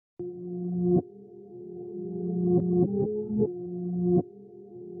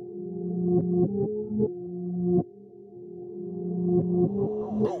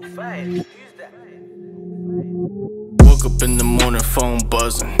Woke up in the morning, phone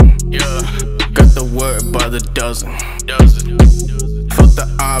buzzing. Yeah, got the word by the dozen. Fuck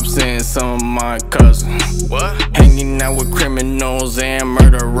the ops and some of my cousins. What? Hanging out with criminals and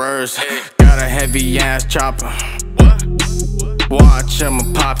murderers. Got a heavy ass chopper. What? Watch, I'ma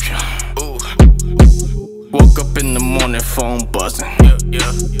pop you. Ooh. Woke up in the morning, phone buzzing.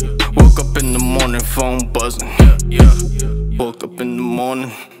 Yeah. Woke up in the morning, phone buzzing. Yeah. Woke up in the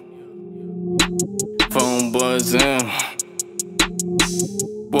morning, phone buzzing.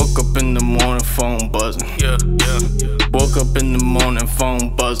 Woke up in the morning, phone buzzing. Yeah. Woke up in the morning,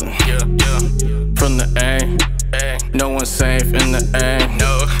 phone buzzing. Yeah. From the A, no one's safe in the A.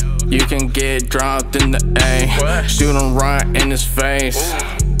 No, you can get dropped in the A. What? Shoot him right in his face.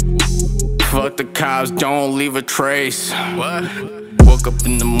 Ooh. Fuck the cops, don't leave a trace. What? Woke up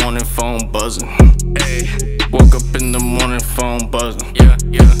in the morning, phone buzzing. Hey. Woke up in the morning, phone buzzing. Yeah.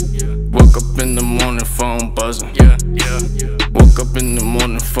 Woke up in the morning, phone buzzing. Yeah. Woke up in the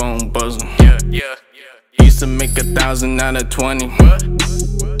morning, phone buzzing. Yeah. Used to make 1,000 out of 20. What?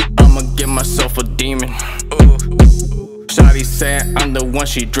 I'ma get myself a demon. Ooh. Shawty said I'm the one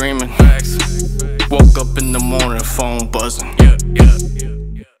she dreaming. Woke up in the morning, phone buzzing. Yeah.